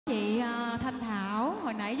Thanh Thảo.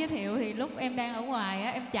 Hồi nãy giới thiệu thì lúc em đang ở ngoài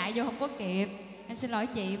á, em chạy vô không có kịp. Em xin lỗi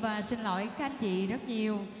chị và xin lỗi các anh chị rất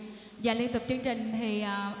nhiều. Và liên tục chương trình thì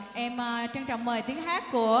em trân trọng mời tiếng hát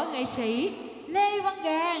của nghệ sĩ Lê Văn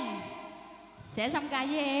Gàn sẽ song ca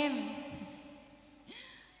với em.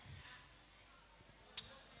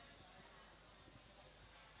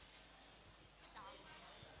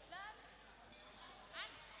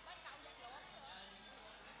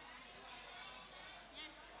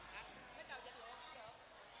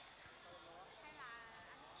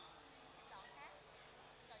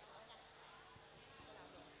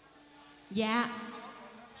 Dạ.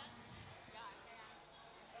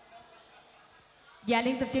 Dạ,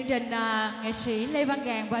 liên tục chương trình nghệ sĩ Lê Văn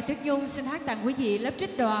Gàn và Tuyết Nhung xin hát tặng quý vị lớp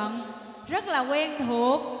trích đoạn rất là quen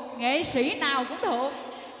thuộc, nghệ sĩ nào cũng thuộc.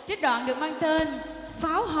 Trích đoạn được mang tên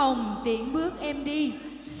Pháo Hồng Tiễn Bước em đi.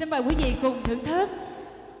 Xin mời quý vị cùng thưởng thức.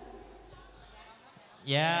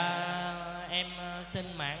 Dạ, em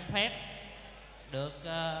xin mạng phép được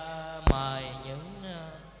mời những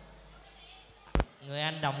người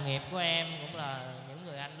anh đồng nghiệp của em, cũng là những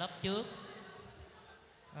người anh lớp trước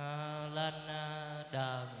lên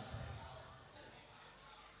đờn.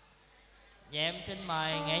 Và em xin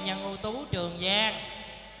mời nghệ nhân ưu tú Trường Giang.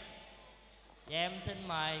 Và em xin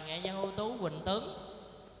mời nghệ nhân ưu tú Quỳnh Tuấn.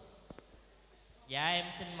 Dạ, em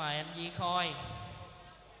xin mời anh Di Khôi.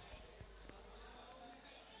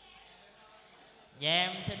 Và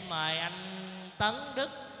em xin mời anh Tấn Đức.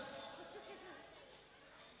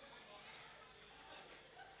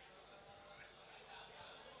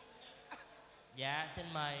 Dạ, xin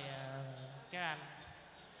mời các anh.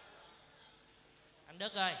 Anh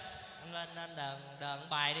Đức ơi, anh lên đờn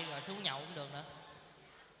bài đi rồi xuống nhậu cũng được nữa.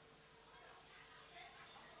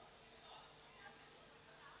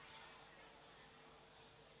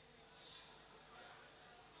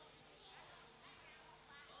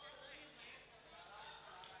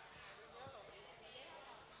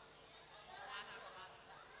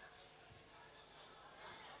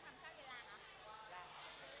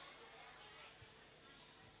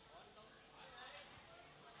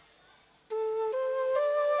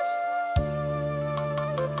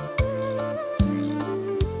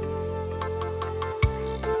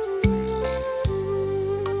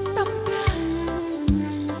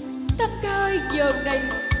 Giờ này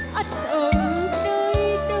anh ở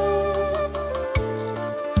nơi đâu?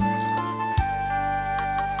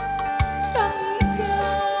 Tâm ca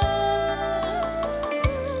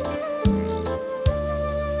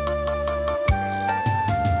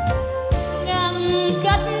ngăn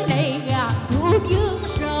cách này gạt thu dương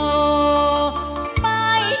sầu,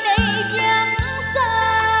 mai đây vắng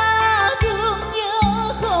xa thương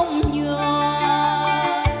nhớ không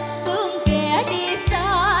nhòa, thương kẻ đi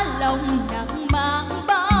xa lòng nặng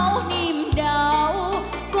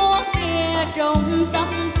trong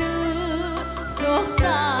tâm tư xót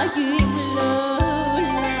xa duyên lỡ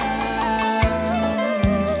làng.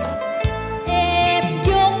 Em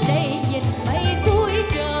chốn đây nhìn mây cuối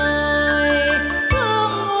trời,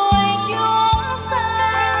 thương người chốn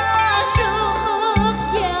xa sương ước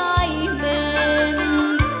dài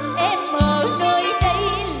mềm. Em ở nơi đây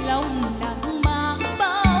lòng nặng mang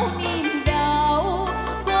bao niềm đau,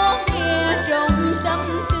 có nghe trong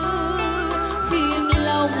tâm tư khiến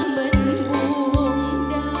lòng mình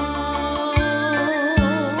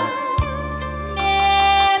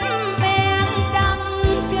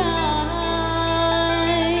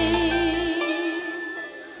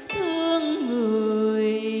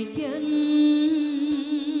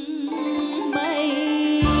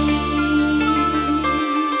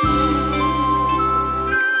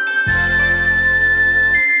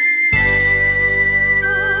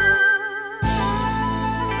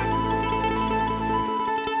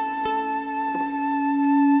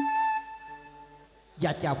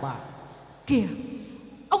Dạ chào bà. Kìa,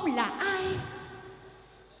 ông là ai?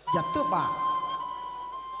 Dạ thưa bà,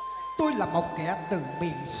 tôi là một kẻ từ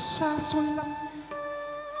miền xa xôi lắm,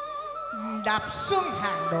 đạp xuân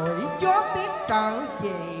hàng đổi gió tuyết trở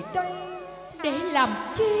về đây. Để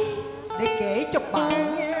làm chi? Để kể cho bà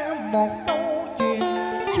nghe một câu chuyện.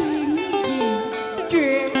 Chuyện gì?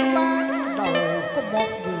 Chuyện ban đầu của một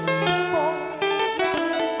người con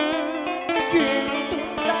gái, chuyện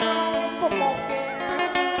tương đau của một kẻ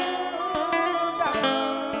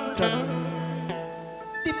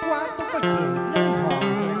tiếp qua tôi có về nơi họ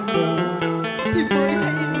hẹn đường thì mới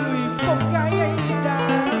thấy người con gái ấy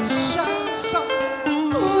đã sang sông.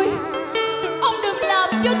 Thôi, ông đừng làm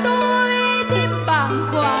cho tôi thêm bàng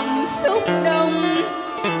hoàng xúc động.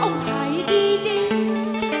 Ông hãy đi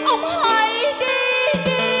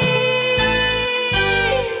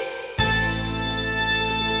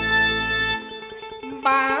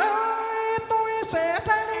Bà ơi, tôi sẽ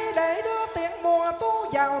ra đi để đưa tiền mùa thu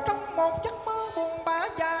vào trong một giấc mơ buồn bã.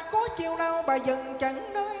 Và có chiều nào bà dừng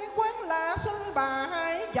chân nơi quán lạ, xin bà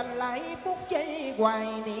hãy dành lại phút giây hoài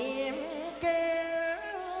niệm kia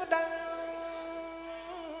đăng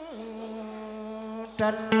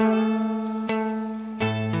trên.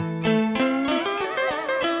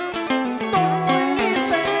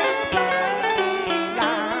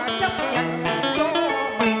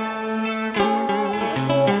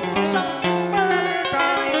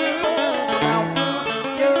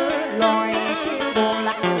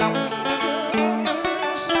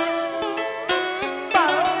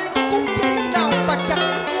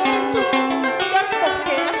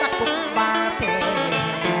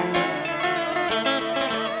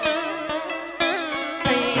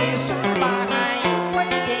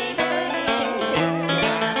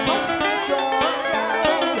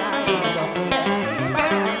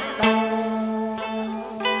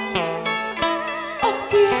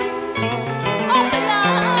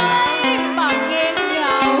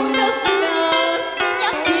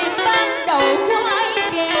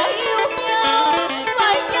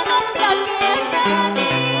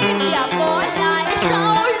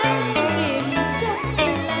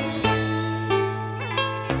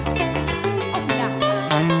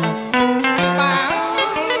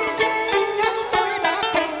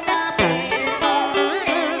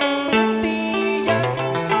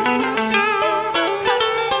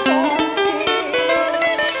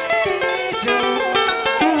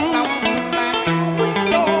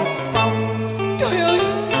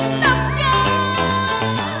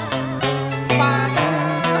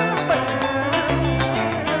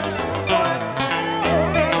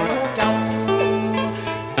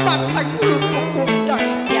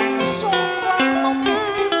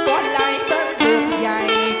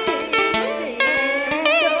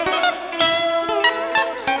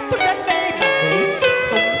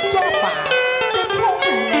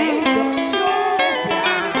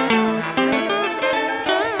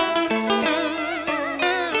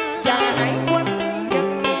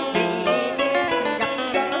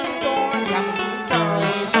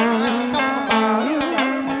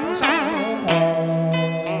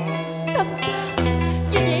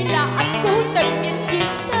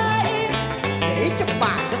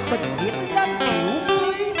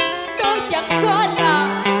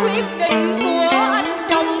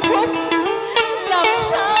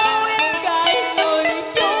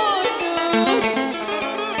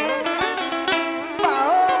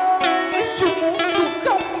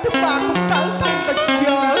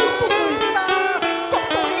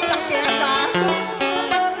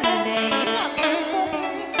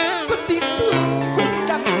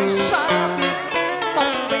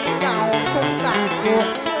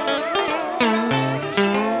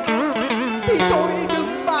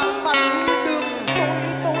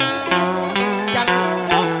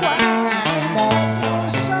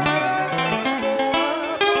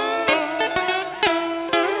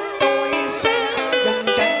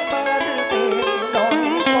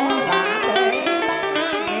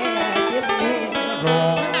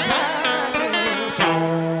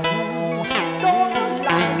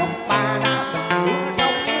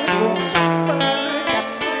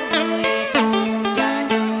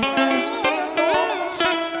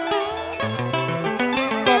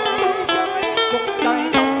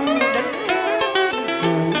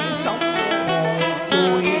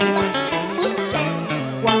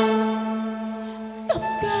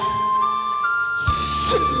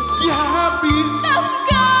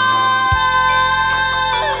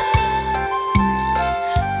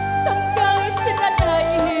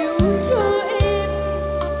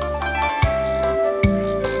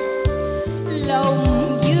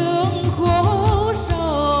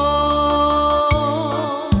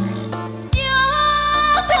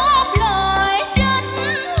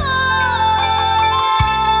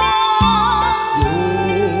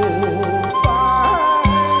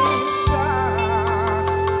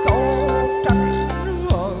 trăng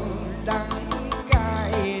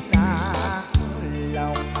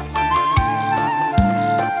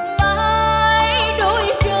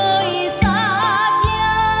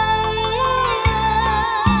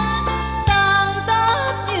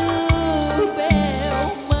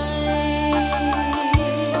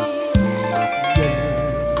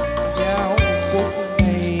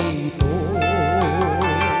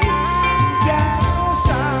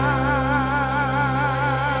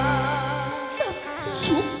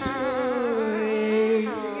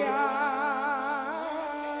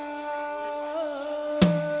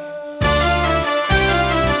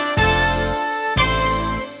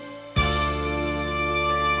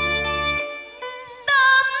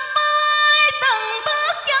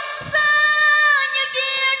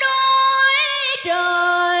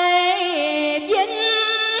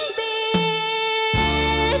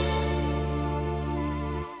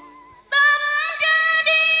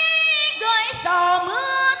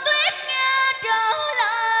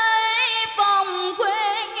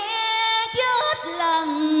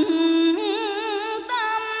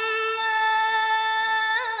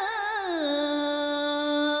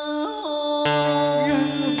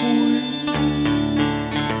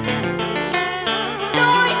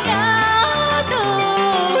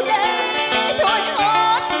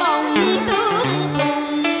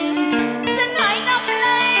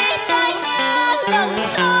lần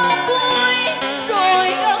sau cuối,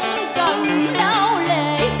 rồi ân cần lao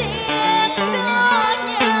lệ tiếng đưa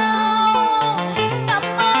nhau. Tâm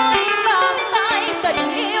ơi bàn tay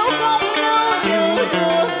tình yêu không lưu giữ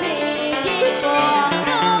được thì chỉ còn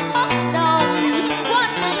nước mắt đồng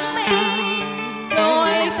quanh mi,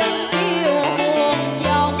 rồi tình yêu buồn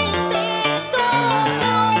giọng tiếng tu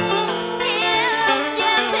không, nghe âm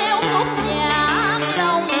gian theo khúc nhạc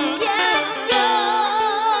lòng gian dở.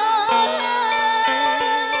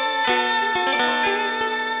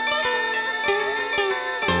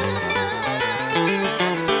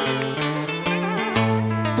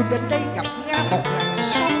 Tôi đến đây gặp Nga một lần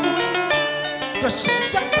sau cuối, tôi sẽ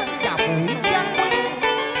dắt chân vào buổi gian quân.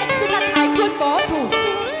 Em xin anh hãy quên bỏ thù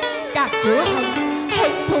xưa, cả cửa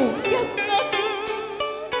hận thù dân ngất.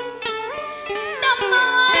 Năm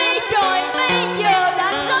ơi trời bây giờ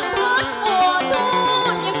đã sắp hết mùa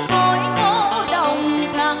thu, nhưng cội ngô đồng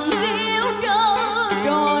thằng yêu trơ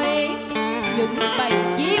rồi. Những bầy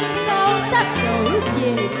chim sao sắc trở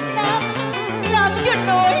về Nam, làm cho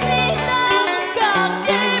nỗi ly tan càng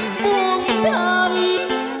thêm buồn thầm.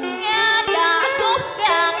 Nga đã khóc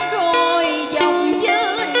cạn rồi dòng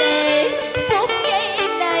dư lệ, phút giây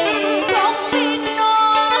này không biết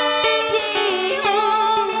nói gì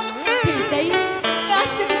hơn. Thì đây Nga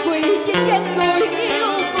xin quỳ với chân người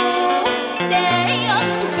yêu cũ, để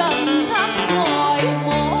ân cần thăm hỏi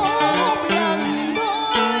một lần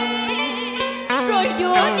thôi. Rồi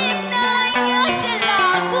giữa đêm nay Nga sẽ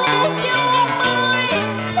là cô dâu mới,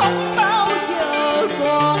 không bao giờ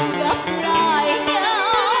còn gặp lại nhau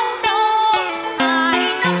đâu. Hãy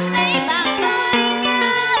nắm lấy bàn tay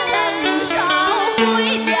Nga lần sau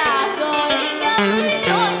cuối và gửi gắm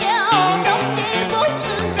cho nhau trong giây phút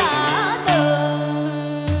tả từ.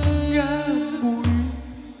 Nga Bùi,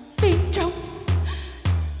 Tiếng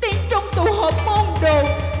trong tụ họp môn đồ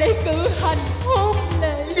để cử hành hôn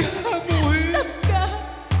lễ. Nga Bùi. Tất cả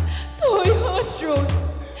thôi hết rồi,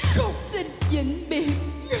 Không. xin vĩnh biệt,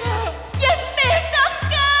 vĩnh biệt tất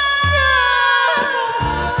cả.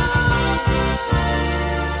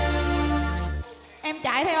 Em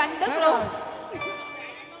chạy theo anh Đức Thế luôn. rồi.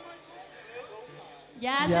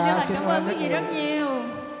 Dạ, xin Dạ, chân thành xin cảm cảm ơn ơn quý vị rất rất nhiều.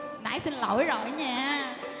 Nãy xin lỗi rồi nha.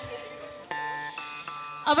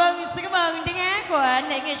 Vâng, xin cảm ơn tiếng hát của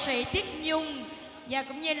nữ nghệ sĩ Tuyết Nhung và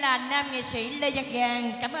cũng như là nam nghệ sĩ Văn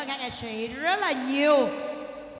Gàn. Cảm ơn hai nghệ sĩ rất là nhiều.